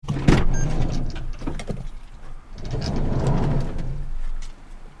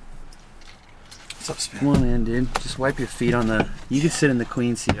up, Spin? Come on in, dude. Just wipe your feet on the... You can sit in the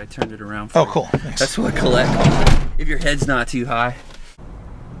queen seat. I turned it around for you. Cool. Thanks. That's what Colette calls it. If your head's not too high.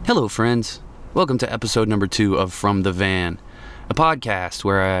 Hello, friends. Welcome to episode number 2 of From the Van, a podcast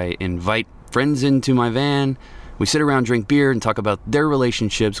where I invite friends into my van. We sit around, drink beer, and talk about their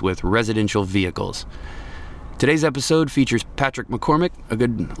relationships with residential vehicles. Today's episode features Patrick McCormick, a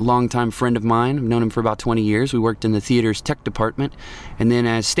good longtime friend of mine. I've known him for about 20 years. We worked in the theater's tech department and then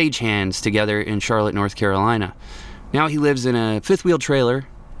as stagehands together in Charlotte, North Carolina. Now he lives in a fifth-wheel trailer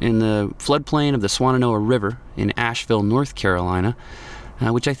in the floodplain of the Swananoa River in Asheville, North Carolina,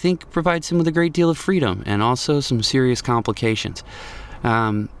 which I think provides him with a great deal of freedom and also some serious complications.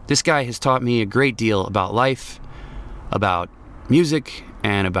 This guy has taught me a great deal about life, about music,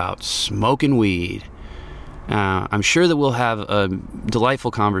 and about smoking weed. I'm sure that we'll have a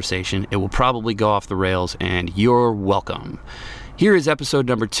delightful conversation. It will probably go off the rails, and you're welcome. Here is episode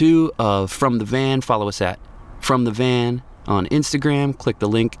number 2 of From the Van. Follow us at From the Van on Instagram. Click the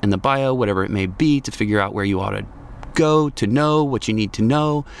link in the bio, whatever it may be, to figure out where you ought to go to know what you need to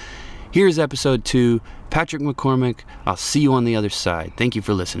know. Here's episode 2. Patrick McCormick. I'll see you on the other side. Thank you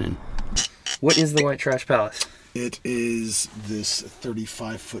for listening. What is the White Trash Palace? It is this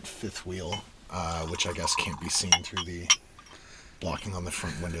 35-foot fifth wheel, which I guess can't be seen through the blocking on the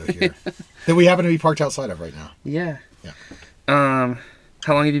front window here, that we happen to be parked outside of right now. Yeah. Yeah. How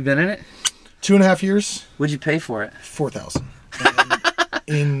long have you been in it? 2.5 years. What'd you pay for it? $4,000.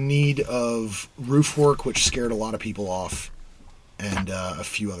 In need of roof work, which scared a lot of people off, and a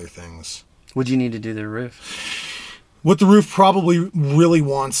few other things. What'd you need to do the roof? What the roof probably really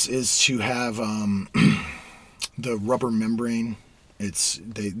wants is to have the rubber membrane.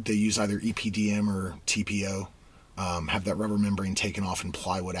 They use either EPDM or TPO. Have that rubber membrane taken off and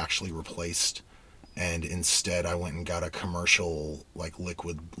plywood actually replaced. And instead, I went and got a commercial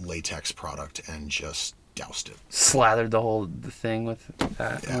liquid latex product and just doused it. Slathered the thing with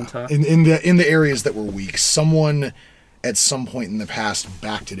that on top. In the areas that were weak, someone at some point in the past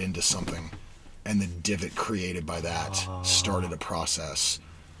backed it into something, and the divot created by that started a process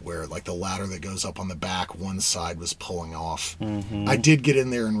where the ladder that goes up on the back, one side was pulling off. Mm-hmm. I did get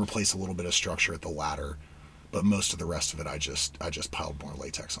in there and replace a little bit of structure at the ladder, but most of the rest of it I just piled more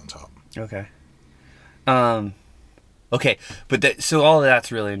latex on top. Okay. Okay, but so all of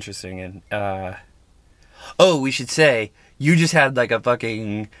that's really interesting, and we should say you just had a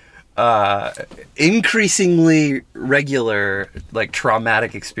fucking increasingly regular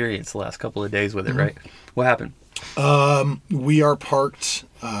traumatic experience the last couple of days with it, right? What happened? We are parked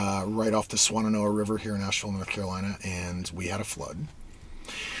right off the Swananoa River here in Asheville, North Carolina, and we had a flood.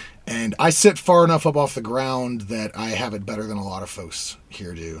 And I sit far enough up off the ground that I have it better than a lot of folks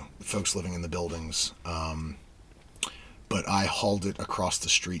here do, folks living in the buildings. But I hauled it across the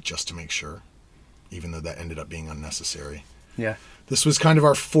street just to make sure, even though that ended up being unnecessary. Yeah. This was kind of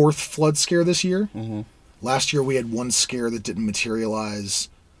our 4th flood scare this year. Mm-hmm. Last year we had one scare that didn't materialize.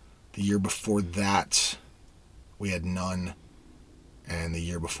 The year before that, we had none. And the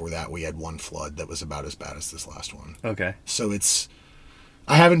year before that, we had one flood that was about as bad as this last one. Okay. So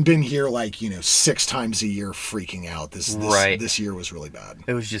I haven't been here 6 times a year freaking out. This year was really bad.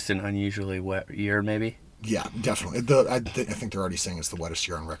 It was just an unusually wet year, maybe? Yeah, definitely. I think they're already saying it's the wettest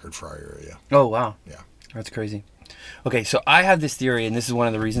year on record for our area. Oh, wow. Yeah. That's crazy. Okay, so I have this theory, and this is one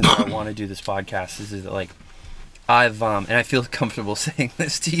of the reasons that I want to do this podcast, is that I've, and I feel comfortable saying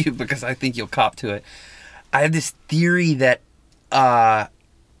this to you because I think you'll cop to it. I have this theory that, and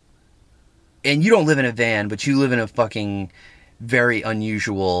you don't live in a van, but you live in a fucking very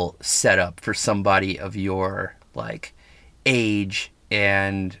unusual setup for somebody of your, age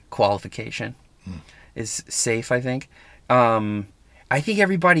and qualification. Is safe, I think. I think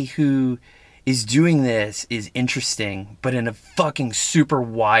everybody who is doing this is interesting, but in a fucking super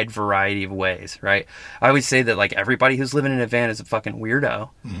wide variety of ways, right? I always say that everybody who's living in a van is a fucking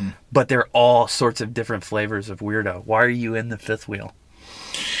weirdo, but they're all sorts of different flavors of weirdo. Why are you in the fifth wheel?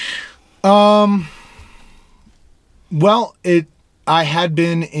 Well, I had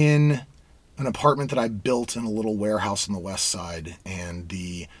been in an apartment that I built in a little warehouse on the west side, and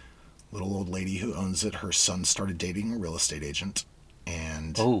the little old lady who owns it, her son started dating a real estate agent,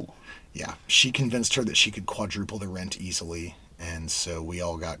 and yeah, she convinced her that she could quadruple the rent easily, and so we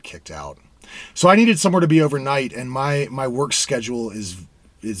all got kicked out. So I needed somewhere to be overnight, and my work schedule is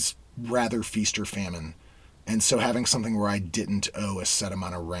rather feast or famine, and so having something where I didn't owe a set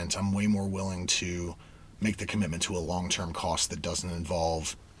amount of rent, I'm way more willing to make the commitment to a long-term cost that doesn't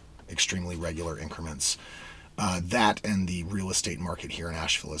involve extremely regular increments. That and the real estate market here in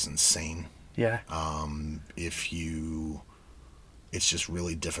Asheville is insane. Yeah. It's just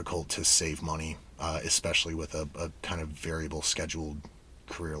really difficult to save money. especially with a kind of variable scheduled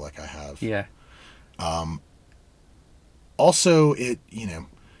career like I have. Yeah. Also, I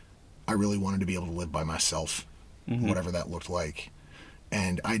really wanted to be able to live by myself, Mm-hmm. whatever that looked like.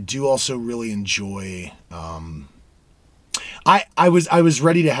 And I do also really enjoy, I was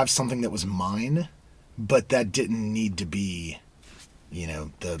ready to have something that was mine, but that didn't need to be,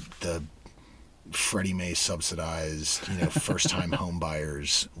 the Freddie Mae subsidized, first time home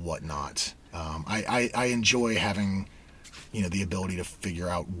buyers, whatnot. I enjoy having, the ability to figure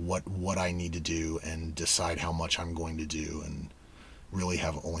out what I need to do and decide how much I'm going to do and really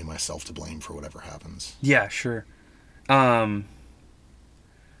have only myself to blame for whatever happens. Yeah, sure.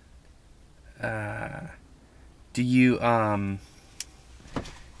 Do you,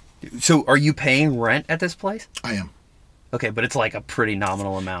 so are you paying rent at this place? I am. Okay, but it's like a pretty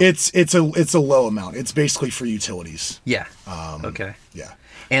nominal amount. It's a low amount. It's basically for utilities. Yeah. Okay. Yeah.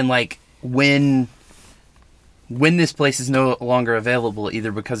 And like when this place is no longer available,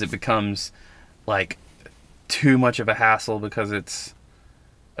 either because it becomes like too much of a hassle because it's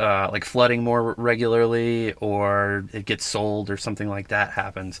like flooding more regularly, or it gets sold or something like that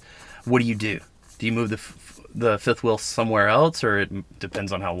happens, what do you do? Do you move the fifth wheel somewhere else, or it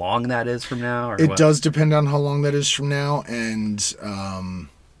depends on how long that is from now? Or it what? does depend on how long that is from now, and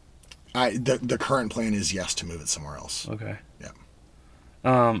the current plan is yes to move it somewhere else. Okay.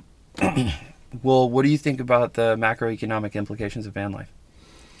 Yeah. Well, what do you think about the macroeconomic implications of van life?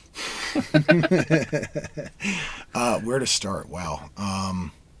 Where to start? Wow.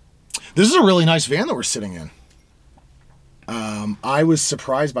 This is a really nice van that we're sitting in. I was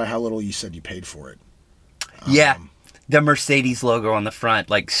surprised by how little you said you paid for it. Yeah. The Mercedes logo on the front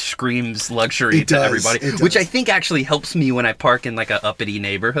like screams luxury to everybody, which I think actually helps me when I park in like a uppity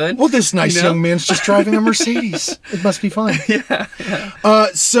neighborhood. Well, this nice young man's just driving a Mercedes. It must be fine. Yeah.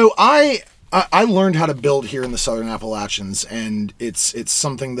 So I learned how to build here in the Southern Appalachians, and it's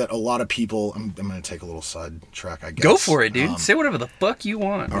something that a lot of people. I'm going to take a little sidetrack, I guess. Go for it, dude. Say whatever the fuck you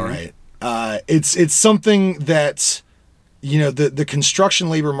want. All right. It's something that, the construction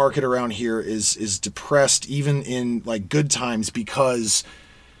labor market around here is depressed even in like good times, because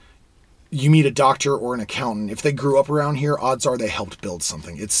you meet a doctor or an accountant. If they grew up around here, odds are they helped build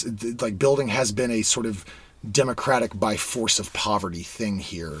something. It's like building has been a sort of democratic by force of poverty thing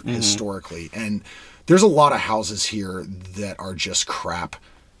here historically. And there's a lot of houses here that are just crap.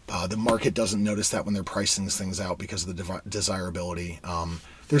 The market doesn't notice that when they're pricing these things out because of the desirability.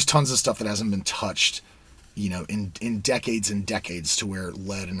 There's tons of stuff that hasn't been touched, in decades and decades, to where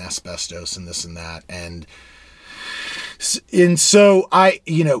lead and asbestos and this and that. And so I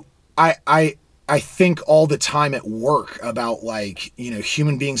think all the time at work about like,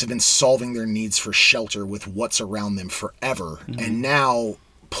 human beings have been solving their needs for shelter with what's around them forever. Mm-hmm. And now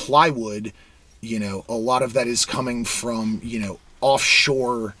plywood, a lot of that is coming from,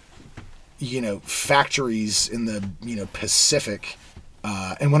 offshore, factories in the, Pacific.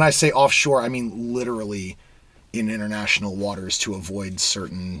 And when I say offshore, I mean literally in international waters to avoid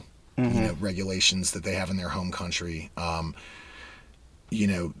certain, regulations that they have in their home country.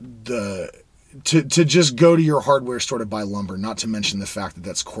 To just go to your hardware store to buy lumber, not to mention the fact that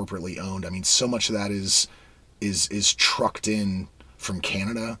that's corporately owned. I mean, so much of that is trucked in from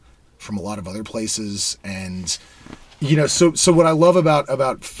Canada, from a lot of other places. And, so what I love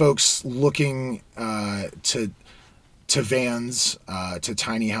about folks looking to vans, to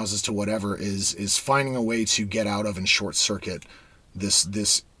tiny houses, to whatever, is finding a way to get out of and short circuit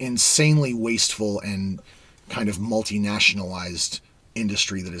this insanely wasteful and kind of multinationalized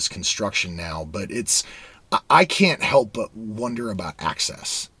industry that is construction now. But I can't help but wonder about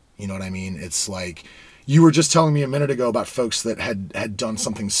access. You know what I mean? It's like, you were just telling me a minute ago about folks that had done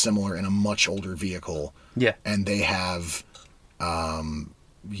something similar in a much older vehicle. Yeah. And they have,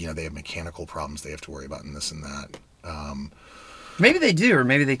 they have mechanical problems they have to worry about and this and that. Maybe they do, or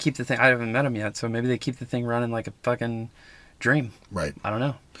maybe they keep the thing. I haven't met them yet, so maybe they keep the thing running like a fucking dream. Right. I don't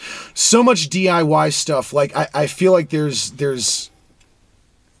know. So much DIY stuff. Like I feel like there's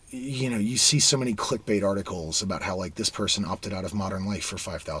you see so many clickbait articles about how like this person opted out of modern life for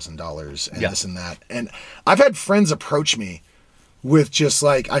 $5,000 and this and that. And I've had friends approach me with just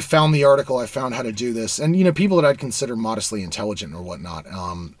like, I found the article, I found how to do this, and people that I'd consider modestly intelligent or whatnot.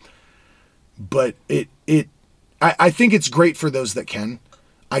 But I think it's great for those that can.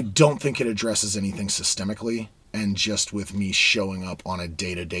 I don't think it addresses anything systemically. And just with me showing up on a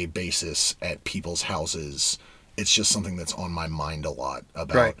day-to-day basis at people's houses, it's just something that's on my mind a lot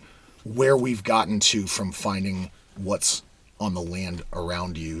about where we've gotten to from finding what's on the land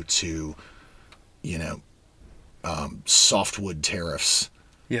around you to, softwood tariffs.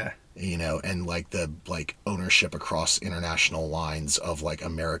 Yeah. and like the like ownership across international lines of like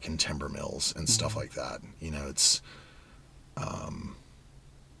American timber mills and stuff like that. It's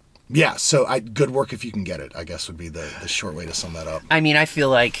yeah, so good work if you can get it, I guess would be the short way to sum that up. I mean, I feel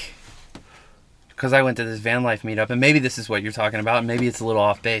like, because I went to this van life meetup, and maybe this is what you're talking about, and maybe it's a little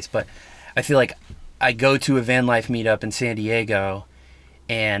off base, but I feel like I go to a van life meetup in San Diego,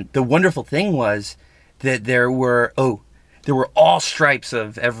 and the wonderful thing was that there were all stripes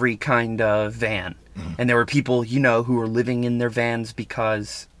of every kind of van. Mm-hmm. And there were people, who were living in their vans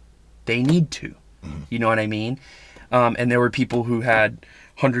because they need to. Mm-hmm. You know what I mean? And there were people who had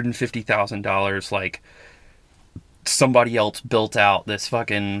 $150,000, like somebody else built out this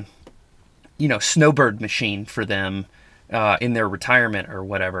fucking, snowbird machine for them in their retirement or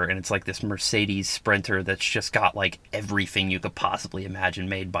whatever. And it's like this Mercedes Sprinter that's just got like everything you could possibly imagine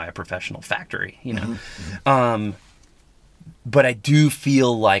made by a professional factory, Mm-hmm. But I do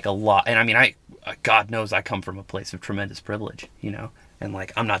feel like a lot, and I mean, God knows I come from a place of tremendous privilege, and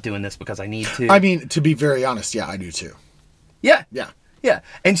like, I'm not doing this because I need to. I mean, to be very honest, yeah, I do too. Yeah. Yeah. Yeah.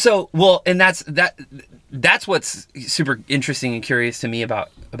 And so, and that's what's super interesting and curious to me about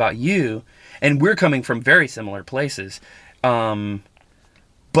you. And we're coming from very similar places. But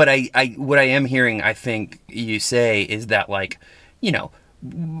what I am hearing, I think you say, is that like,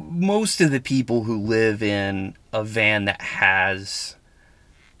 most of the people who live in a van that has,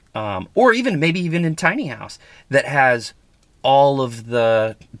 or maybe even in tiny house that has all of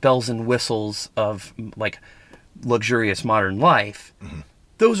the bells and whistles of like luxurious modern life, mm-hmm.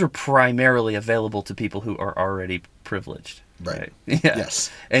 those are primarily available to people who are already privileged. Right. Yeah.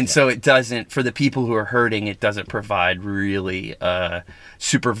 Yes. And so it doesn't, for the people who are hurting, it doesn't provide really a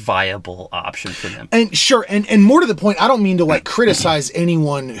super viable option for them. And sure, and more to the point, I don't mean to like criticize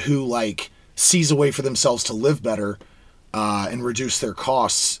anyone who like sees a way for themselves to live better and reduce their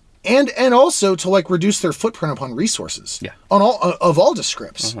costs, and also to like reduce their footprint upon resources. Yeah. On all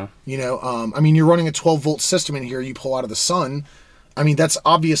descripts. Uh-huh. I mean, you're running a 12-volt system in here. You pull out of the sun. I mean, that's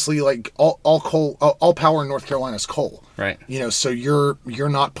obviously like all coal, all power in North Carolina is coal. Right. So you're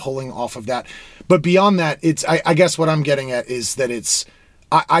not pulling off of that. But beyond that, it's I guess what I'm getting at is that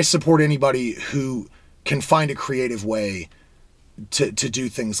I support anybody who can find a creative way to do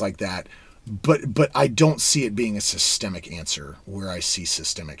things like that. But I don't see it being a systemic answer where I see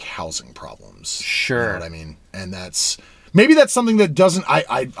systemic housing problems. Sure. You know what I mean? And maybe that's something that doesn't,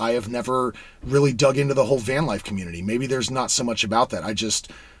 I have never really dug into the whole van life community. Maybe there's not so much about that.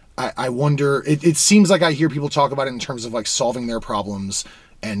 I wonder, it seems like I hear people talk about it in terms of like solving their problems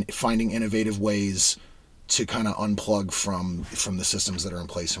and finding innovative ways to kind of unplug from the systems that are in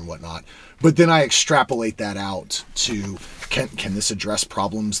place and whatnot. But then I extrapolate that out to, can this address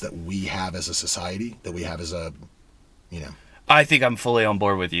problems that we have as a society, that we have as a, I think I'm fully on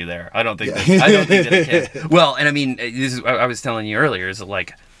board with you there. I don't think that it can. Well, and I mean, this is, I was telling you earlier, is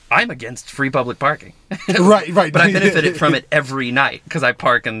like, I'm against free public parking. Right. But I benefited from it every night because I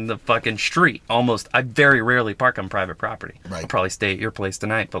park in the fucking street. I very rarely park on private property. Right. I'll probably stay at your place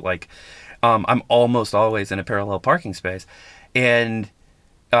tonight, but like, I'm almost always in a parallel parking space. And,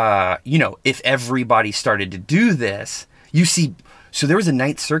 if everybody started to do this, so there was a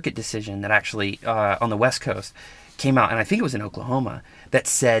Ninth Circuit decision that actually, on the West Coast, came out, and I think it was in Oklahoma, that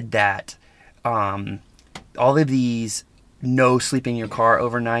said that all of these no sleeping in your car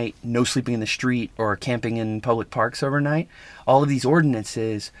overnight, no sleeping in the street, or camping in public parks overnight, all of these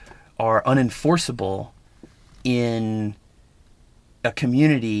ordinances are unenforceable in a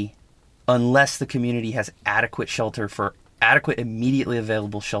community unless the community has adequate immediately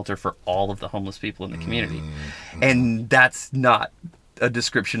available shelter for all of the homeless people in the community. Mm-hmm. And that's not a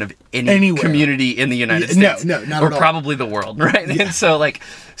description of any community in the United States. No, not or at all. Probably the world, right? Yeah. And so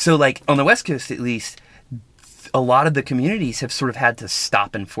like on the West Coast, at least, a lot of the communities have sort of had to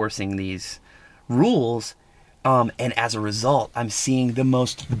stop enforcing these rules. And as a result, I'm seeing the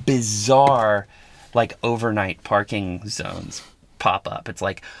most bizarre, like, overnight parking zones pop up. It's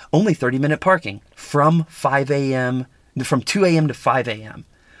like only 30-minute parking from 2 a.m. to 5 a.m.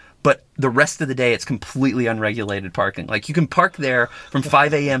 But the rest of the day, it's completely unregulated parking. Like, you can park there from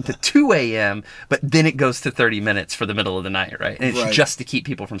 5 a.m. to 2 a.m., but then it goes to 30 minutes for the middle of the night, right? And it's just to keep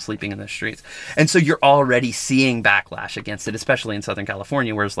people from sleeping in the streets. And so you're already seeing backlash against it, especially in Southern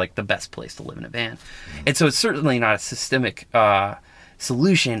California, where it's like the best place to live in a van. And so it's certainly not a systemic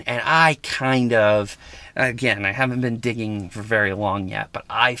solution. And I kind of, again, I haven't been digging for very long yet, but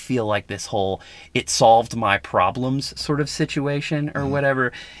I feel like this whole it solved my problems sort of situation or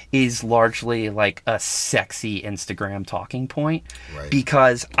whatever is largely like a sexy Instagram talking point. Right.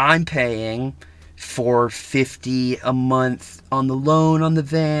 Because I'm paying $450 a month on the loan on the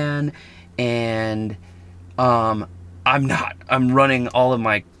van, and I'm running all of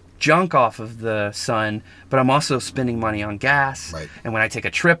my junk off of the Sun, but I'm also spending money on gas. Right. And when I take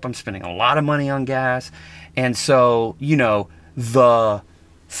a trip, I'm spending a lot of money on gas. And so, the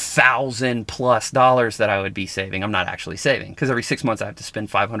 $1,000+ that I would be saving, I'm not actually saving, because every 6 months I have to spend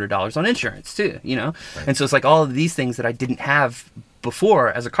 $500 on insurance too, Right. And so it's like all of these things that I didn't have before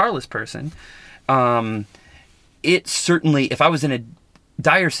as a carless person. It certainly, if I was in a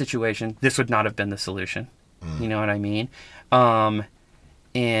dire situation, this would not have been the solution. You know what I mean?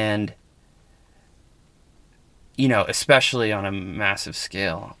 And, especially on a massive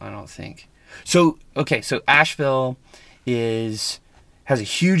scale, I don't think. So Asheville has a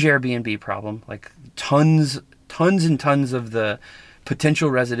huge Airbnb problem. Like tons and tons of the potential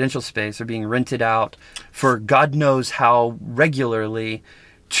residential space are being rented out for God knows how regularly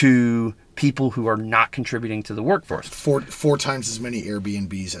to people who are not contributing to the workforce. Four times as many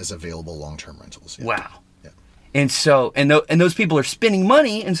Airbnbs as available long-term rentals. Yeah. Wow. Yeah. And so, and those people are spending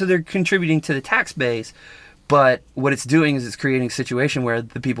money, and so they're contributing to the tax base. But what it's doing is it's creating a situation where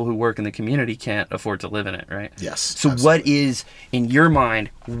the people who work in the community can't afford to live in it, right? Yes. So absolutely. What is, in your mind,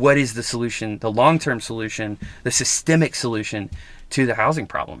 what is the solution, the long-term solution, the systemic solution to the housing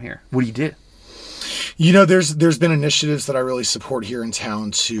problem here? What do you do? There's been initiatives that I really support here in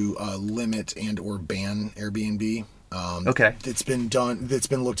town to limit and or ban Airbnb. Okay. It's been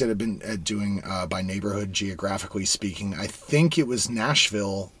looked at doing by neighborhood, geographically speaking. I think it was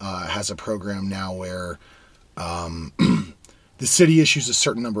Nashville has a program now where the city issues a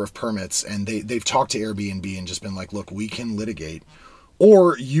certain number of permits, and they've talked to Airbnb and just been like, look, we can litigate,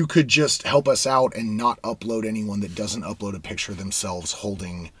 or you could just help us out and not upload anyone that doesn't upload a picture of themselves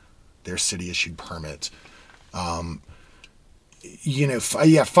holding their city issued permit. Finding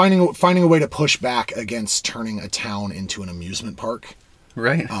a way to push back against turning a town into an amusement park,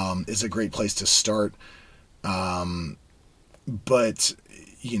 right, is a great place to start. But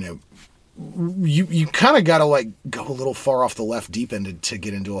you kind of got to like go a little far off the left deep end to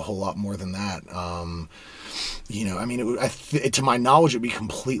get into a whole lot more than that. To my knowledge, it'd be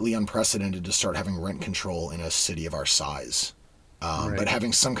completely unprecedented to start having rent control in a city of our size. Right. But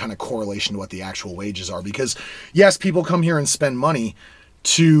having some kind of correlation to what the actual wages are, because yes, people come here and spend money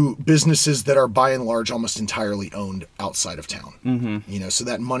to businesses that are by and large almost entirely owned outside of town. Mm-hmm. So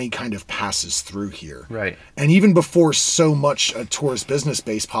that money kind of passes through here. Right. And even before so much a tourist business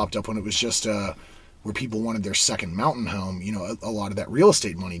base popped up, when it was just where people wanted their second mountain home, a lot of that real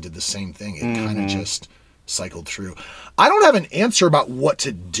estate money did the same thing. It kind of just cycled through. I don't have an answer about what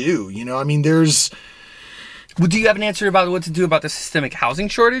to do. Well, do you have an answer about what to do about the systemic housing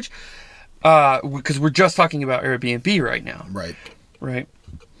shortage? Because we're just talking about Airbnb right now. Right.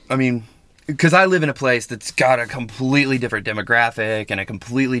 I mean, because I live in a place that's got a completely different demographic and a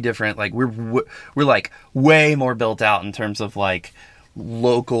completely different, like, we're like way more built out in terms of like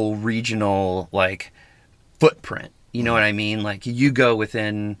local, regional, like footprint. You know what I mean? Like you go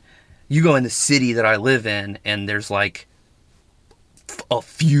in the city that I live in, and there's like a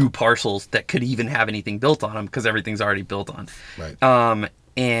few parcels that could even have anything built on them because everything's already built on. Right.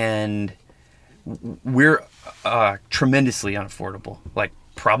 And we're tremendously unaffordable, like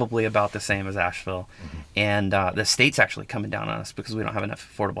probably about the same as Asheville. Mm-hmm. And the state's actually coming down on us because we don't have enough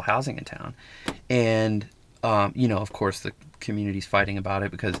affordable housing in town. And, of course, the community's fighting about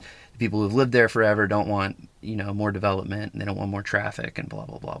it because the people who've lived there forever don't want, more development, and they don't want more traffic and blah,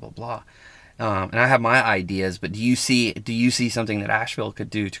 blah, blah, blah, blah. And I have my ideas, but do you see something that Asheville could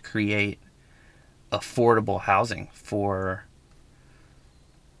do to create affordable housing for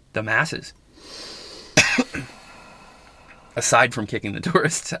the masses? Aside from kicking the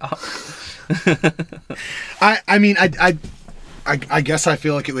tourists out. I guess I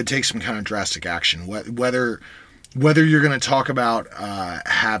feel like it would take some kind of drastic action. Whether you're going to talk about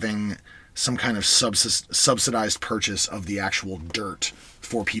having some kind of subsidized purchase of the actual dirt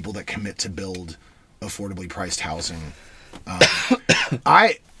for people that commit to build affordably priced housing.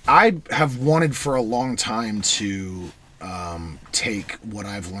 I have wanted for a long time to take what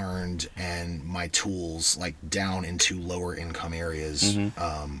I've learned and my tools like down into lower income areas.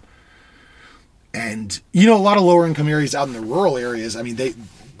 Mm-hmm. And a lot of lower income areas out in the rural areas, I mean,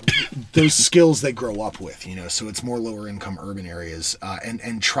 those skills they grow up with, so it's more lower income urban areas,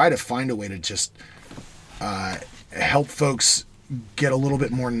 and try to find a way to just help folks get a little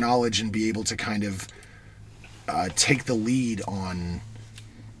bit more knowledge and be able to kind of take the lead on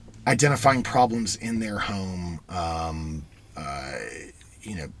identifying problems in their home,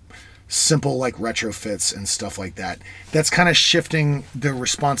 simple like retrofits and stuff like that. That's kind of shifting the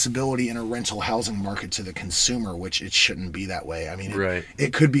responsibility in a rental housing market to the consumer, which it shouldn't be that way. I mean,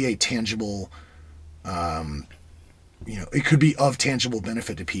 it could be a tangible, it could be of tangible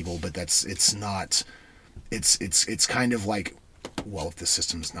benefit to people, but it's not. It's kind of like, well, if the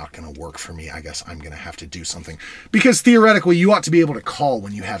system's not going to work for me, I guess I'm going to have to do something. Because theoretically, you ought to be able to call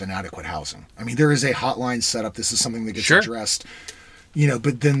when you have inadequate housing. I mean, there is a hotline set up. This is something that gets addressed.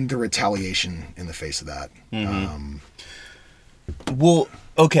 But then the retaliation in the face of that. Mm-hmm. Well,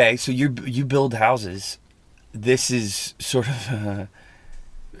 okay, so you build houses. This is sort of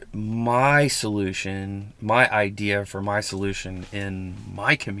my solution, my idea for my solution in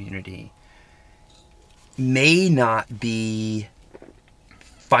my community may not be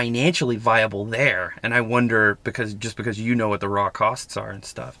financially viable there. And I wonder, because you know what the raw costs are and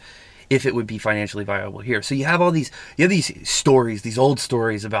stuff, if it would be financially viable here. So you have these stories, these old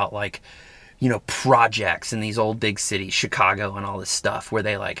stories about like, projects in these old big cities, Chicago and all this stuff, where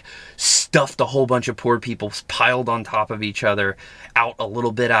they like stuffed a whole bunch of poor people piled on top of each other out a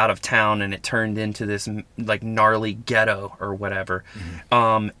little bit out of town, and it turned into this like gnarly ghetto or whatever.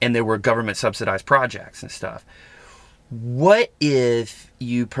 Mm-hmm. And there were government subsidized projects and stuff. What if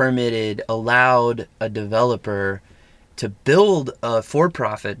you allowed a developer to build a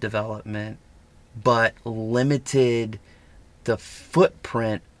for-profit development, but limited the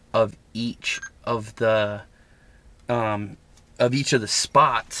footprint of each of the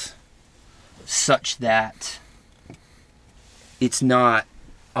spots, such that it's not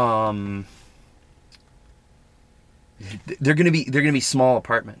they're gonna be small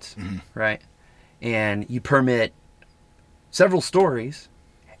apartments, mm-hmm. right? And you permit several stories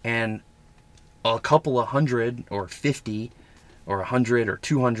and a couple of 100 or 50 or 100 or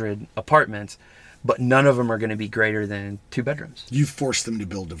 200 apartments, but none of them are going to be greater than 2 bedrooms. You force them to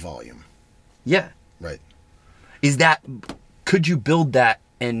build to volume. Yeah. Right. Could you build that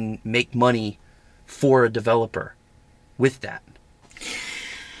and make money for a developer with that?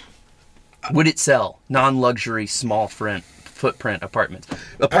 Would it sell non-luxury small footprint apartments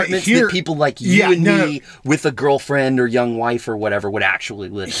that people like you and me with a girlfriend or young wife or whatever would actually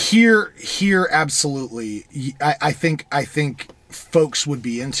live in? Here, absolutely. I think folks would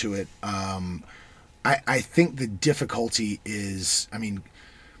be into it. I think the difficulty is, I mean,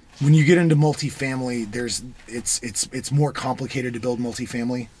 when you get into multifamily, it's more complicated to build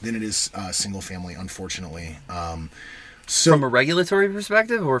multifamily than it is single family, unfortunately. So from a regulatory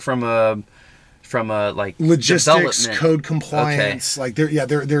perspective, or from a like logistics, code compliance, okay. Like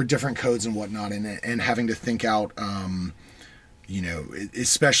there are different codes and whatnot in it, and having to think out,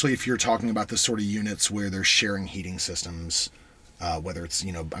 especially if you're talking about the sort of units where they're sharing heating systems, whether it's,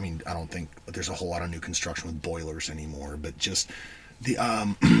 I don't think there's a whole lot of new construction with boilers anymore, but just the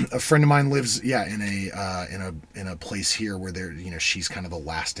a friend of mine lives in a place here where she's kind of the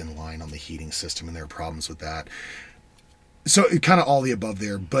last in line on the heating system, and there are problems with that. So kind of all the above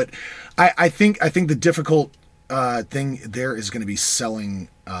there, but I think the difficult thing there is going to be selling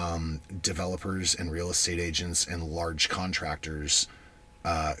developers and real estate agents and large contractors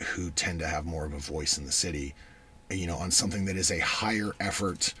who tend to have more of a voice in the city, on something that is a higher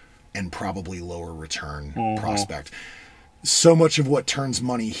effort and probably lower return mm-hmm. prospect. So much of what turns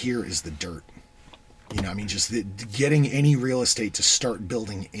money here is the dirt. Just getting any real estate to start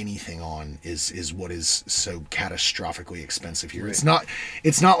building anything on is what is so catastrophically expensive here. Right.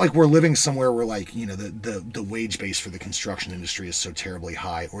 It's not like we're living somewhere where the wage base for the construction industry is so terribly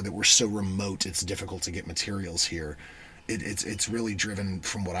high, or that we're so remote it's difficult to get materials here. It's really driven,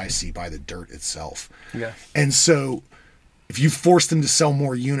 from what I see, by the dirt itself. Yeah. And so if you force them to sell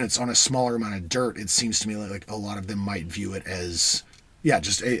more units on a smaller amount of dirt, it seems to me like a lot of them might view it as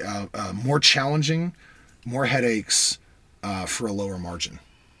just a more challenging, more headaches for a lower margin.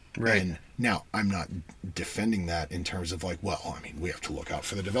 Right. And now, I'm not defending that in terms of we have to look out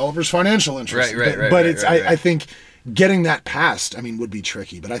for the developer's financial interests. But I think getting that passed, would be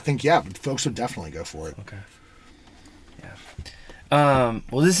tricky. But I think, folks would definitely go for it. Okay. Yeah.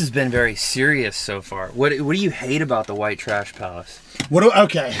 Well, this has been very serious so far. What do you hate about the White Trash Palace?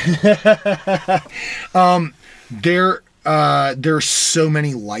 Okay. There's so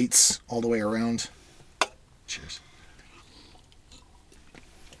many lights all the way around. Cheers.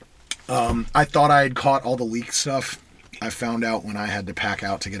 I thought I had caught all the leak stuff. I found out when I had to pack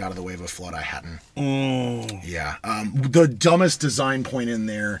out to get out of the way of a flood, I hadn't. Mm. Yeah. The dumbest design point in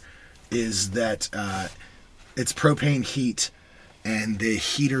there is that it's propane heat, and the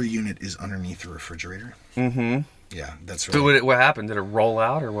heater unit is underneath the refrigerator. Mm-hmm. Yeah, that's right. So what happened? Did it roll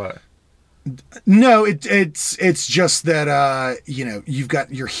out or what? No, it's just that you've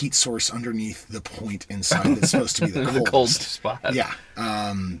got your heat source underneath the point inside that's supposed to be the coldest. The cold spot. Yeah.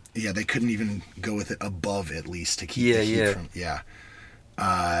 They couldn't even go with it above at least to keep the heat from. Yeah.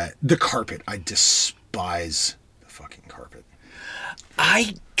 The carpet, I despise the fucking carpet.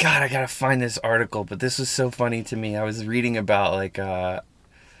 I gotta find this article, but this was so funny to me. I was reading about like God,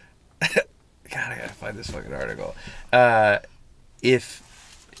 I gotta find this fucking article. If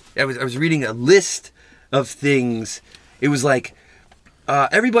I was reading a list of things, it was like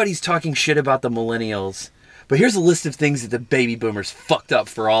everybody's talking shit about the millennials, but here's a list of things that the baby boomers fucked up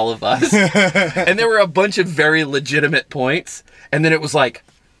for all of us. And there were a bunch of very legitimate points, and then it was like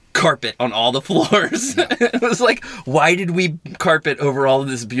carpet on all the floors. Yeah. It was like, why did we carpet over all of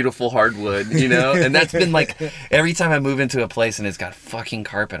this beautiful hardwood, you know? And that's been like, every time I move into a place and it's got fucking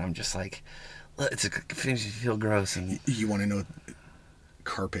carpet, I'm just like, it makes me feel gross. And you want to know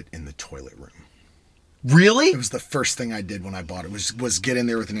carpet in the toilet room. Really? It was the first thing I did when I bought it. Was get in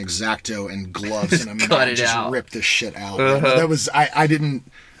there with an X-Acto and gloves and a cut it just out. Rip this shit out. That was I didn't.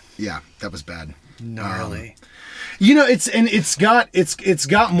 Yeah, that was bad. Gnarly. It's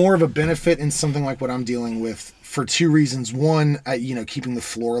got more of a benefit in something like what I'm dealing with for two reasons. One, keeping the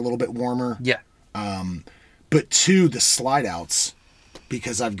floor a little bit warmer. Yeah. But two, the slide outs,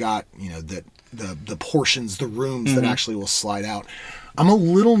 because I've got the portions, the rooms that actually will slide out. I'm a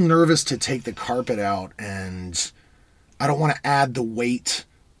little nervous to take the carpet out, and I don't want to add the weight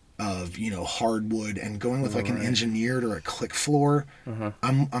of hardwood and going with an engineered or a click floor.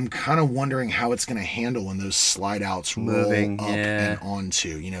 I'm kind of wondering how it's going to handle when those slide outs roll up and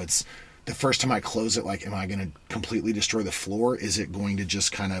onto. It's the first time I close it. Like, am I going to completely destroy the floor? Is it going to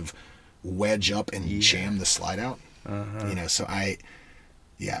just kind of wedge up and jam the slide out? So I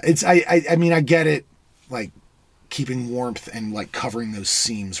get it. Like, keeping warmth and like covering those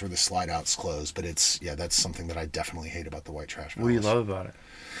seams where the slide outs close, but that's something that I definitely hate about the white trash palace. What do you love about it?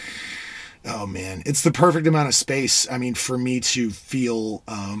 Oh man, it's the perfect amount of space. I mean, for me to feel,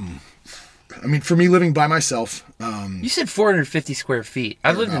 for me living by myself. You said 450 square feet.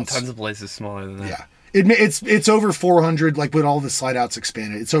 I've lived in tons of places smaller than that. Yeah, it's over 400. Like with all the slide outs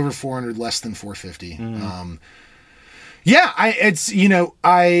expanded, it's over 400, less than 450.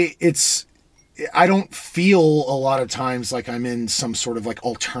 I don't feel a lot of times like I'm in some sort of like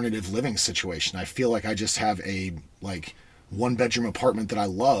alternative living situation. I feel like I just have a like 1-bedroom apartment that I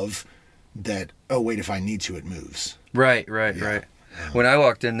love that, oh wait, if I need to, it moves. Right. When I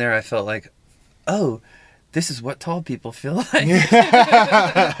walked in there, I felt like, oh, this is what tall people feel like.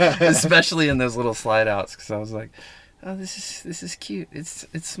 Especially in those little slide outs. Cause I was like, oh, this is cute. It's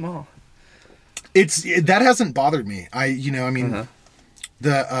small. That hasn't bothered me. I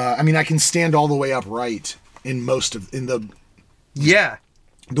can stand all the way upright in the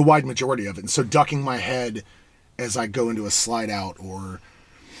wide majority of it. And so ducking my head as I go into a slide out, or,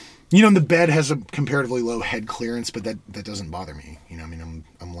 the bed has a comparatively low head clearance, but that doesn't bother me.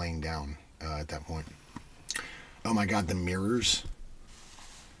 I'm laying down at that point. Oh my God, the mirrors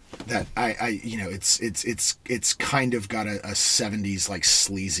that it's kind of got a 70s like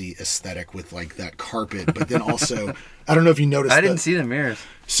sleazy aesthetic with like that carpet, but then also, I don't know if you noticed. I didn't see the mirrors.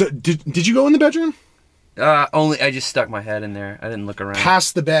 So did you go in the bedroom? I just stuck my head in there. I didn't look around.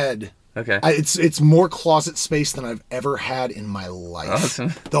 Past the bed. Okay. It's more closet space than I've ever had in my life.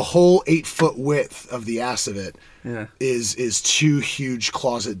 Awesome. The whole 8-foot width of the ass of it is 2 huge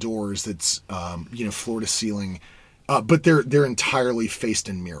closet doors that's floor to ceiling, but they're entirely faced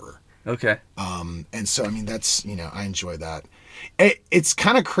in mirror. Okay. And so that's I enjoy that. It's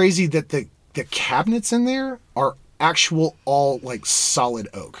kind of crazy that the cabinets in there are actual all like solid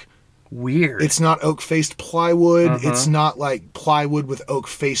oak. Weird. It's not oak faced plywood. It's not like plywood with oak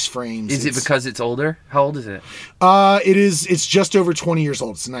face frames. Is it because it's older? How old is it? It's just over 20 years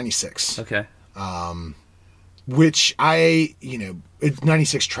old. It's 96. Okay. Which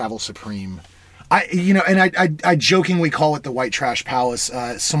 96 Travel Supreme. I jokingly call it the White Trash Palace.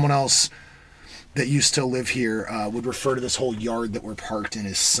 Someone else that used to live here would refer to this whole yard that we're parked in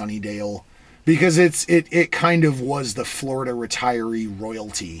as Sunnydale, because it kind of was the Florida retiree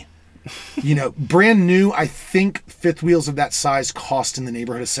royalty. Brand new, I think fifth wheels of that size cost in the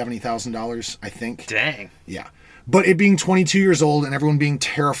neighborhood of $70,000, I think. Dang. Yeah. But it being 22 years old and everyone being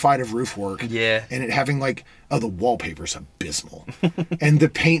terrified of roof work. Yeah. And it having like, the wallpaper's abysmal. And the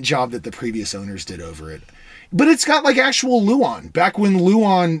paint job that the previous owners did over it. But it's got like actual Luan. Back when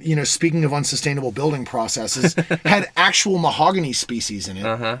Luan, speaking of unsustainable building processes, had actual mahogany species in it.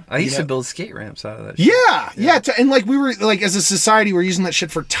 I used to build skate ramps out of that shit. Yeah. And like we were like, as a society, we're using that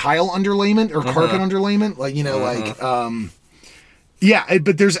shit for tile underlayment or carpet underlayment. Like, Yeah,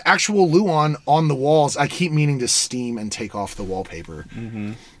 but there's actual Luan on the walls. I keep meaning to steam and take off the wallpaper.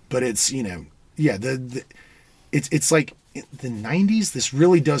 Mm-hmm. But it's, it's like the 90s. This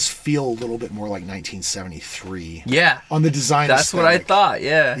really does feel a little bit more like 1973. Yeah. On the design That's aesthetic. what I thought,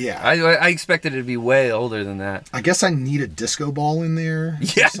 yeah. Yeah. I expected it to be way older than that. I guess I need a disco ball in there.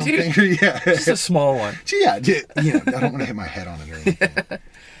 Yeah, dude. Yeah. Just a small one. Yeah, I don't want to hit my head on it or anything.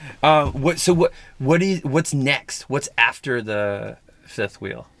 What's next? What's after the fifth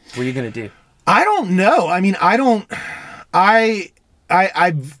wheel? What are you going to do? I don't know. I mean, I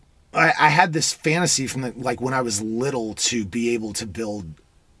had this fantasy from when I was little to be able to build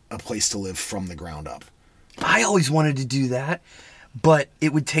a place to live from the ground up. I always wanted to do that, but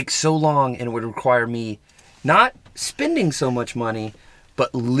it would take so long and it would require me not spending so much money,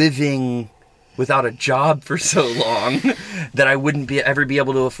 but living without a job for so long that I wouldn't ever be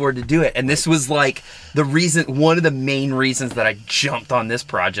able to afford to do it. And this was like one of the main reasons that I jumped on this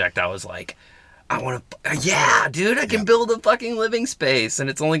project. I was like, I want to, I can build a fucking living space, and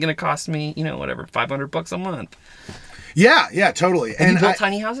it's only going to cost me, $500 a month. Yeah, totally. Have you built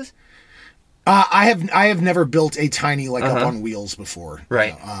tiny houses? I have never built a tiny up on wheels before.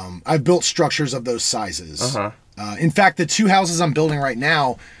 Right. I've built structures of those sizes. Uh-huh. In fact, the two houses I'm building right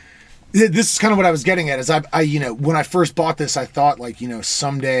now, this is kind of what I was getting at. Is I when I first bought this, I thought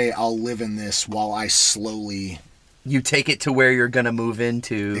someday I'll live in this while I slowly. You take it to where you're going to move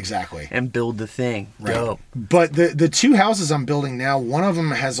into. Exactly. And build the thing. Right. Dope. But the two houses I'm building now, one of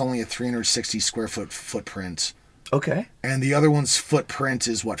them has only a 360 square foot footprint. Okay. And the other one's footprint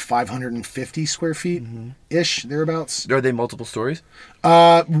is 550 square feet ish, thereabouts. Are they multiple stories?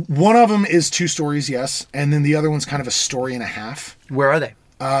 One of them is 2 stories, yes. And then the other one's kind of a story and a half. Where are they?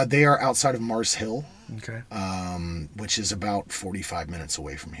 They are outside of Mars Hill. Okay. Which is about 45 minutes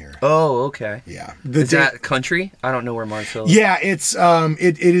away from here. Oh, okay. Yeah. Is that country? I don't know where Mars Hill is. Yeah, it's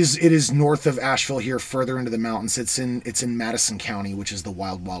it is north of Asheville here, further into the mountains. It's in Madison County, which is the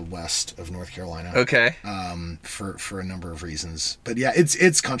wild west of North Carolina. Okay. For a number of reasons. But yeah,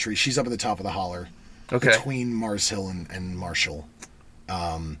 it's country. She's up at the top of the holler. Okay. Between Mars Hill and Marshall.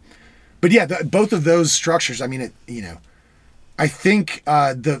 But yeah, both of those structures, I mean, I think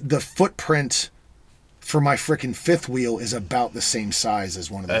the footprint for my frickin' fifth wheel is about the same size as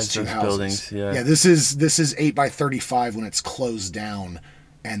one of those two houses. Buildings, yeah. Yeah, this is 8 by 35 when it's closed down,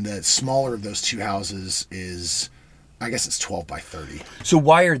 and the smaller of those two houses is, I guess it's 12 by 30. So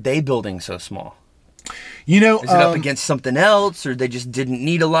why are they building so small? Is it up against something else, or they just didn't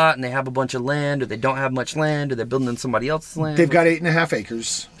need a lot and they have a bunch of land, or they don't have much land, or they're building on somebody else's land? They've got 8.5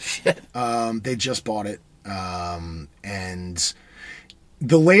 acres. Shit. They just bought it, and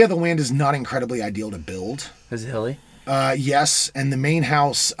the lay of the land is not incredibly ideal to build. Is it hilly? Yes, and the main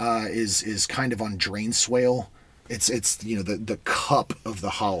house is kind of on drain swale. It's the cup of the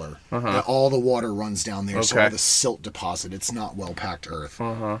holler. Uh-huh. All the water runs down there, so all the silt deposit. It's not well packed earth.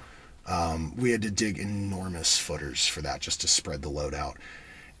 Uh-huh. We had to dig enormous footers for that just to spread the load out.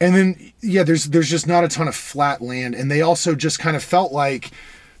 And then there's just not a ton of flat land, and they also just kind of felt like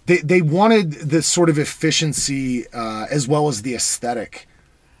they wanted this sort of efficiency as well as the aesthetic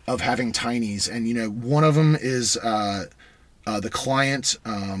of having tinies. And one of them is the client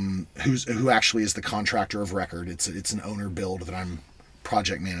who actually is the contractor of record. It's an owner build that I'm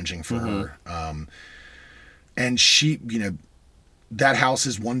project managing for her. And she, that house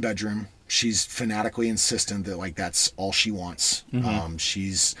is 1 bedroom. She's fanatically insistent that that's all she wants.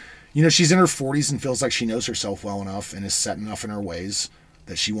 She's in her 40s and feels like she knows herself well enough and is set enough in her ways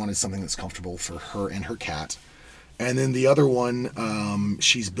that she wanted something that's comfortable for her and her cat. And then the other one,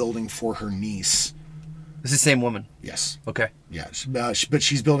 she's building for her niece. It's the same woman? Yes. Okay. Yeah, but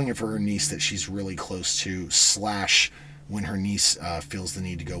she's building it for her niece that she's really close to, / when her niece feels the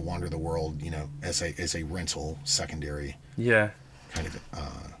need to go wander the world, as a rental secondary. Yeah. Kind of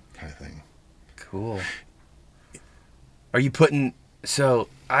thing. Cool. Are you putting... So,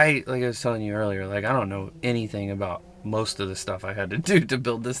 like I was telling you earlier, I don't know anything about most of the stuff I had to do to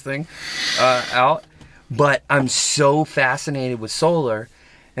build this thing out. But I'm so fascinated with solar.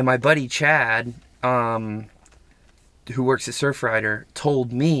 And my buddy Chad, who works at Surfrider,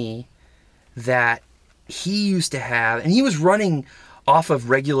 told me that he used to have... And he was running off of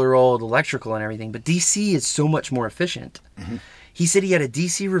regular old electrical and everything, but DC is so much more efficient. Mm-hmm. He said he had a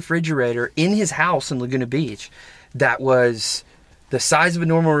DC refrigerator in his house in Laguna Beach that was the size of a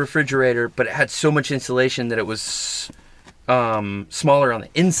normal refrigerator, but it had so much insulation that it was smaller on the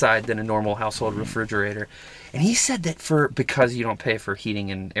inside than a normal household refrigerator. And he said that because you don't pay for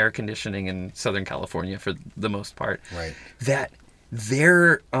heating and air conditioning in Southern California for the most part, right, that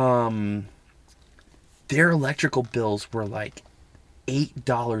their electrical bills were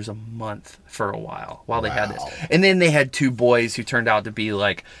 $8 a month for a while they had this. Wow. And then they had 2 boys who turned out to be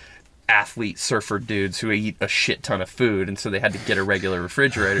like athlete surfer dudes who eat a shit ton of food, and so they had to get a regular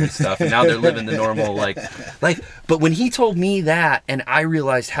refrigerator and stuff, and now they're living the normal like but when he told me that, and I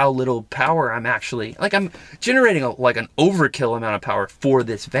realized how little power I'm actually like, I'm generating an overkill amount of power for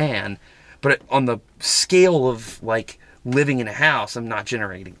this van, but on the scale of like living in a house, I'm not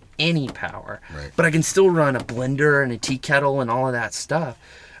generating any power. Right. But I can still run a blender and a tea kettle and all of that stuff.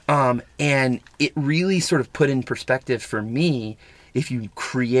 And it really sort of put in perspective for me, if you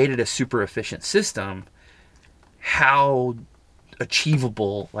created a super efficient system, how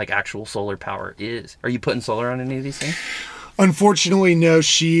achievable like actual solar power is. Are you putting solar on any of these things? Unfortunately, no.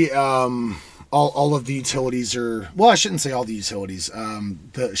 She all of the utilities are, well, I shouldn't say all the utilities.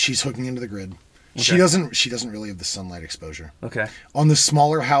 She's hooking into the grid. Okay. She doesn't really have the sunlight exposure. Okay. On the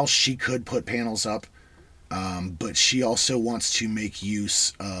smaller house, she could put panels up, but she also wants to make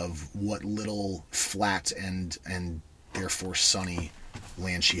use of what little flat and therefore sunny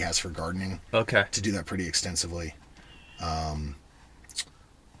land she has for gardening. Okay. To do that pretty extensively. So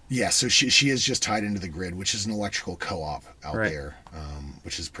she is just tied into the grid, which is an electrical co-op out there,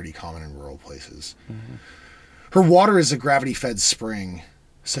 which is pretty common in rural places. Mm-hmm. Her water is a gravity-fed spring,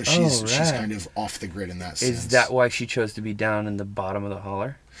 so she's kind of off the grid in that sense. Is that why she chose to be down in the bottom of the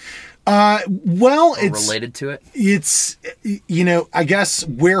holler? Well, it's related to it. It's, I guess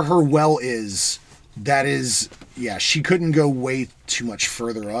where her well is, that is, she couldn't go way too much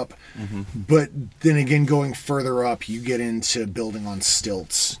further up. Mm-hmm. But then again, going further up, you get into building on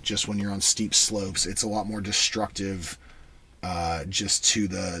stilts. Just when you're on steep slopes, it's a lot more destructive, just to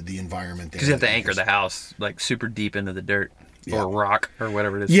the environment. Because you have to anchor the house like super deep into the dirt or rock or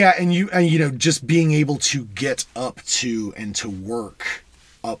whatever it is. Yeah, and just being able to get up to and to work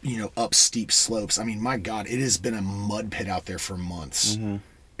up steep slopes. I mean, my God, it has been a mud pit out there for months. Mm-hmm.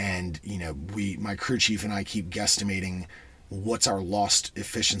 And, my crew chief and I keep guesstimating what's our lost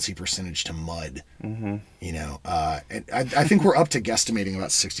efficiency percentage to mud. Mm-hmm. And I think we're up to guesstimating about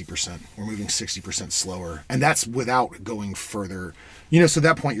 60%. We're moving 60% slower. And that's without going further. So at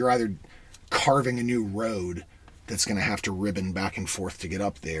that point, you're either carving a new road that's going to have to ribbon back and forth to get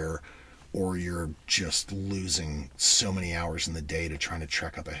up there, or you're just losing so many hours in the day to trying to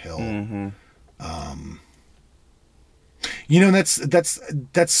trek up a hill. Mm-hmm.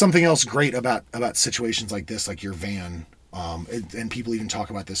 That's something else great about situations like this, like your van. And people even talk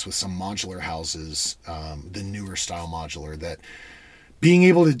about this with some modular houses, the newer style modular, that being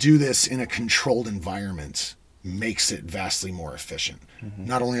able to do this in a controlled environment makes it vastly more efficient. Mm-hmm.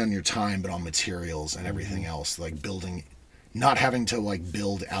 Not only on your time, but on materials and everything else, like building, not having to like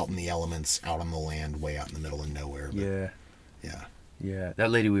build out in the elements, out on the land, way out in the middle of nowhere. But, yeah.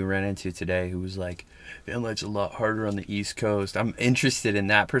 That lady we ran into today who was like, van life's a lot harder on the East Coast. I'm interested in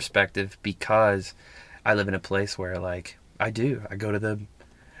that perspective because I live in a place where like I go to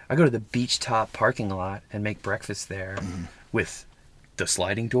the beach top parking lot and make breakfast there with the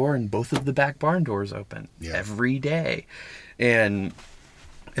sliding door and both of the back barn doors open every day. And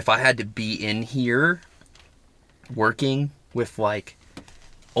if I had to be in here working with like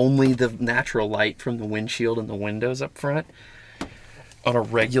only the natural light from the windshield and the windows up front on a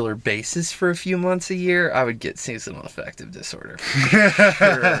regular basis for a few months a year, I would get seasonal affective disorder. Sure.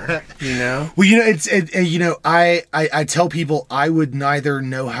 Well, I tell people I would neither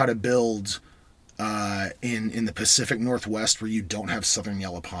know how to build in the Pacific Northwest, where you don't have southern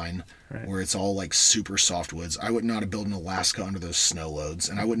yellow pine, where it's all like super softwoods. I wouldn't know how to build in Alaska under those snow loads,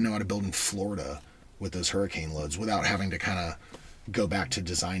 and I wouldn't know how to build in Florida with those hurricane loads without having to kind of go back to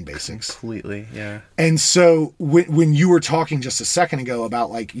design basics. Completely, yeah. And so when you were talking just a second ago about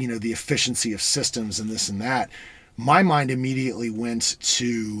like, the efficiency of systems and this and that, my mind immediately went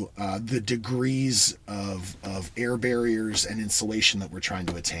to the degrees of air barriers and insulation that we're trying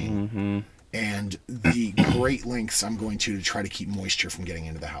to attain. Mm-hmm. And the great lengths I'm going to try to keep moisture from getting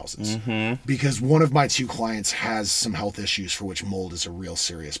into the houses. Mm-hmm. Because one of my 2 clients has some health issues for which mold is a real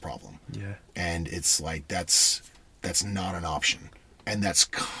serious problem. Yeah. And it's like, that's not an option. And that's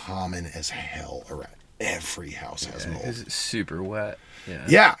common as hell around. Every house has mold. Because it's super wet. Yeah.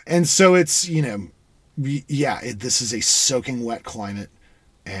 Yeah. And so it's, this is a soaking wet climate.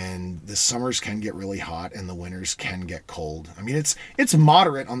 And the summers can get really hot and the winters can get cold. I mean, it's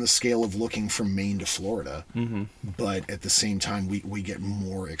moderate on the scale of looking from Maine to Florida. Mm-hmm. But at the same time, we get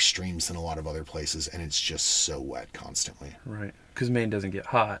more extremes than a lot of other places. And it's just so wet constantly. Right. Because Maine doesn't get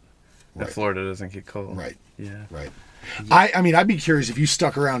hot. And Florida doesn't get cold. Right. Yeah. Right. Yeah. I mean, I'd be curious if you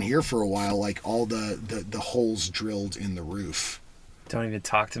stuck around here for a while, like all the holes drilled in the roof, Don't even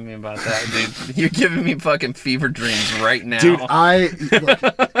talk to me about that, dude. You're giving me fucking fever dreams right now. Dude, look,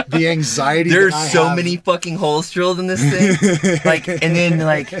 the anxiety. There's so many fucking holes drilled in this thing. Like, and then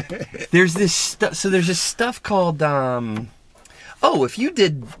like, there's this stuff. So there's this stuff called if you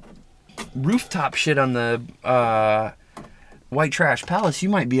did rooftop shit on the White Trash Palace, you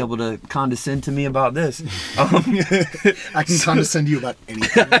might be able to condescend to me about this. I can condescend to you about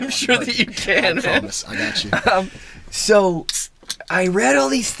anything. I'm sure that you can. I promise. I got you. So I read all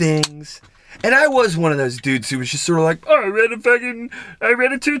these things, and I was one of those dudes who was just sort of like, oh, I read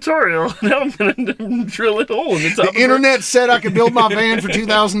a tutorial, now I'm gonna drill a hole in the top. The internet said I could build my van for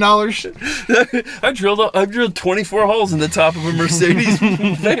 $2,000. I drilled 24 holes in the top of a Mercedes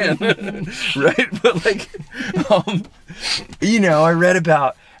van, right? But like,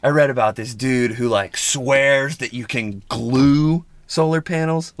 I read about this dude who like swears that you can glue solar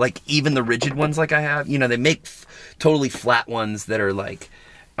panels, like even the rigid ones like I have. They make totally flat ones that are like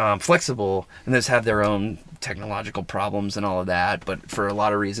flexible, and those have their own technological problems and all of that, but for a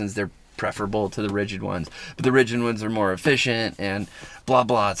lot of reasons they're preferable to the rigid ones. But the rigid ones are more efficient and blah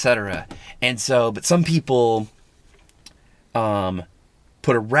blah, etc. And so, but some people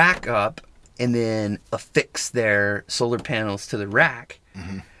put a rack up and then affix their solar panels to the rack.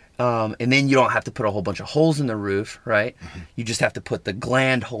 Mm-hmm. And then you don't have to put a whole bunch of holes in the roof, right? Mm-hmm. You just have to put the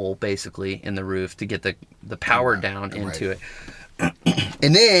gland hole basically in the roof to get the power down into it.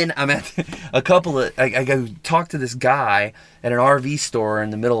 And then I'm at I go talk to this guy at an RV store in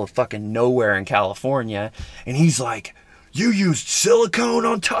the middle of fucking nowhere in California, and he's like, "You used silicone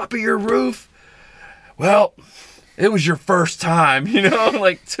on top of your roof? Well, it was your first time,"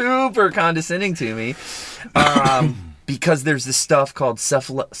 like super condescending to me. Because there's this stuff called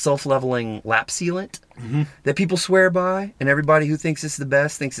self-leveling lap sealant that people swear by, and everybody who thinks it's the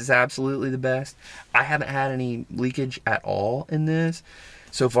best thinks it's absolutely the best. I haven't had any leakage at all in this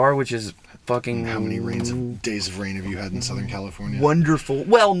so far, which is fucking... How many days of rain have you had in Southern California? Wonderful.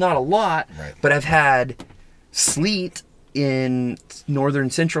 Well, not a lot, right. But I've had sleet in northern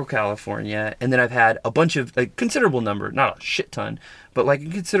central California, and then I've had a considerable number, not a shit ton, but like a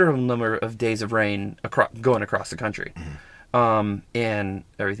considerable number of days of rain going across the country. Mm-hmm. And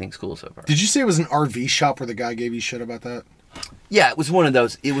everything's cool so far. Did you say it was an RV shop where the guy gave you shit about that? Yeah, it was one of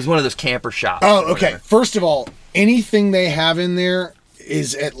those camper shops. Oh, okay. First of all, anything they have in there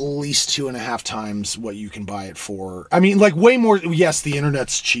is at least 2.5 times what you can buy it for. I mean, like way more. Yes, the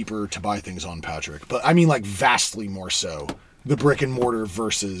internet's cheaper to buy things on, Patrick, but I mean like vastly more so. The brick and mortar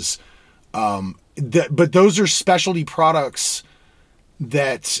versus, but those are specialty products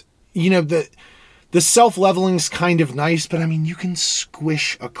that, the self-leveling's kind of nice, but I mean, you can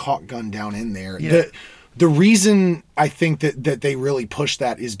squish a caulk gun down in there. Yeah. The reason I think that they really push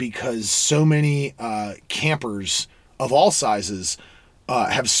that is because so many campers of all sizes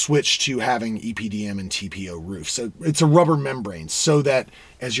have switched to having EPDM and TPO roofs. So it's a rubber membrane so that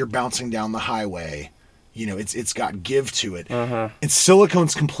as you're bouncing down the highway, it's got give to it. Uh-huh. And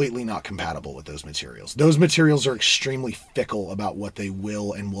silicone's completely not compatible with those materials. Those materials are extremely fickle about what they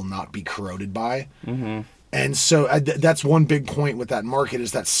will and will not be corroded by. Mm-hmm. And so that's one big point with that market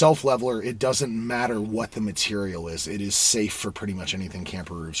is that self-leveler, it doesn't matter what the material is. It is safe for pretty much anything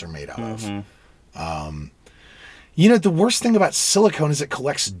camper roofs are made out of. The worst thing about silicone is it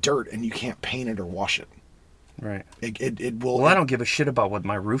collects dirt and you can't paint it or wash it. Right. It will. Well, I don't give a shit about what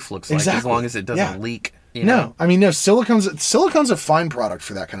my roof looks like as long as it doesn't leak. No, I mean, no, silicone's a fine product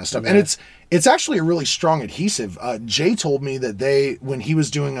for that kind of stuff. Yeah. And it's actually a really strong adhesive. Jay told me that when he was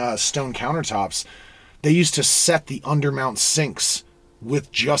doing stone countertops, they used to set the undermount sinks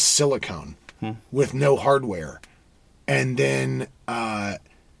with just silicone, with no hardware. And then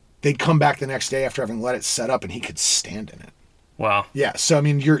they'd come back the next day after having let it set up and he could stand in it. Wow. Yeah, so I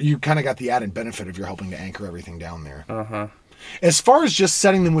mean, you kind of got the added benefit of you're helping to anchor everything down there. Uh-huh. As far as just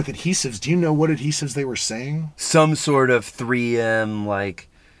setting them with adhesives, do you know what adhesives they were saying? Some sort of 3M, like,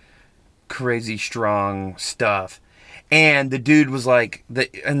 crazy strong stuff. And the dude was like,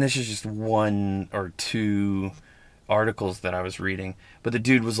 and this is just 1 or 2 articles that I was reading, but the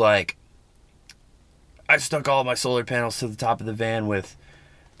dude was like, I stuck all of my solar panels to the top of the van with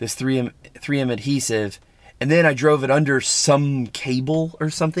this 3M adhesive, and then I drove it under some cable or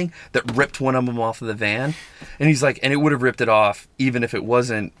something that ripped one of them off of the van. And he's like, and it would have ripped it off even if it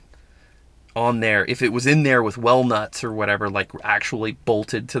wasn't on there. If it was in there with well nuts or whatever, like actually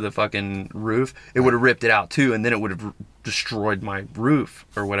bolted to the fucking roof, it would have ripped it out too. And then it would have destroyed my roof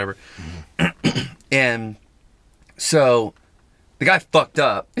or whatever. Mm-hmm. And so the guy fucked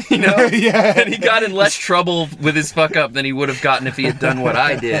up, you know? Yeah. And he got in less trouble with his fuck up than he would have gotten if he had done what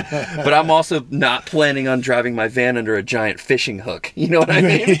I did. But I'm also not planning on driving my van under a giant fishing hook. You know what I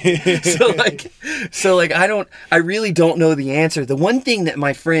mean? So I really don't know the answer. The one thing that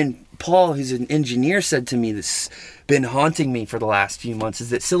my friend Paul, who's an engineer, said to me that's been haunting me for the last few months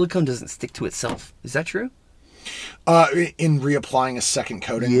is that silicone doesn't stick to itself. Is that true? In reapplying a second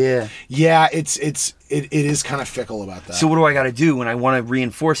coating. Yeah, it is kind of fickle about that. So what do I got to do when I want to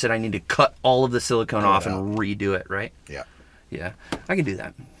reinforce it? I need to cut all of the silicone off and redo it, right? Yeah, I can do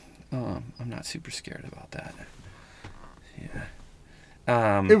that. I'm not super scared about that. Yeah.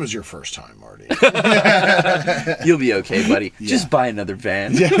 It was your first time, Marty. You'll be okay, buddy. Yeah. Just buy another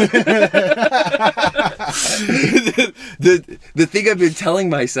van. Yeah. The thing I've been telling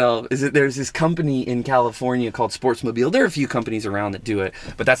myself is that there's this company in California called Sportsmobile. There are a few companies around that do it,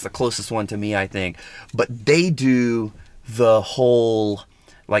 but that's the closest one to me, I think. But they do the whole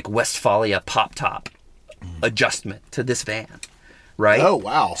like Westphalia pop top adjustment to this van, right? Oh,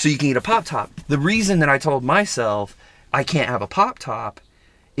 wow. So you can get a pop top. The reason that I told myself I can't have a pop top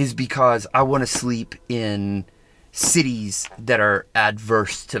is because I want to sleep in cities that are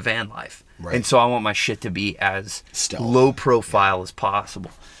adverse to van life. Right. And so I want my shit to be as low profile as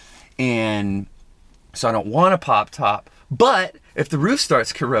possible. And so I don't want a pop top, but if the roof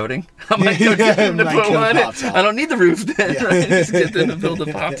starts corroding, I might go get them to put one in. I don't need the roof then, right? Just get them to build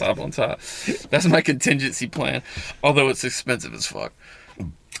a pop top on top. That's my contingency plan, although it's expensive as fuck.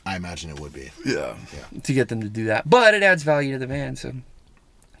 I imagine it would be. Yeah. To get them to do that. But it adds value to the van, so,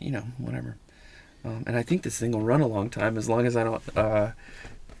 you know, whatever. And I think this thing will run a long time as long as I don't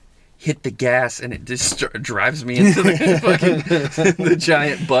hit the gas and it just drives me into the fucking the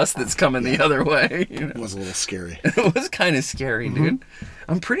giant bus that's coming the other way. You know? It was a little scary. It was kind of scary, dude.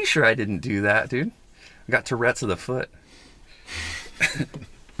 I'm pretty sure I didn't do that, dude. I got Tourette's of the foot.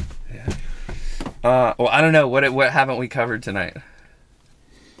 Yeah. Well, I don't know. What haven't we covered tonight?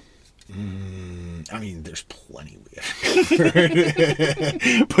 I mean, there's plenty we have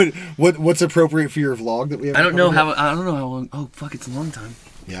covered. But what's appropriate for your vlog that we have? I don't know how long. Oh, fuck, it's a long time.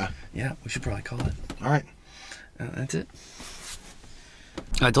 Yeah. Yeah, we should probably call it. All right. That's it.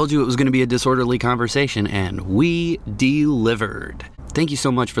 I told you it was going to be a disorderly conversation, and we delivered. Thank you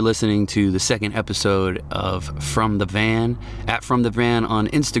so much for listening to the second episode of From the Van, at From the Van on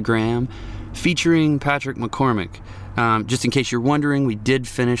Instagram, featuring Patrick McCormick. Just in case you're wondering, we did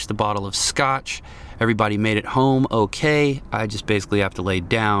finish the bottle of scotch. Everybody made it home okay. I just basically have to lay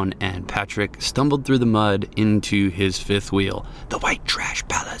down, and Patrick stumbled through the mud into his fifth wheel, the White Trash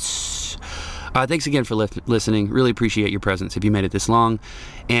Palace. Thanks again for listening. Really appreciate your presence if you made it this long.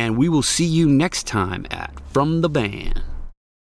 And we will see you next time at From the Van.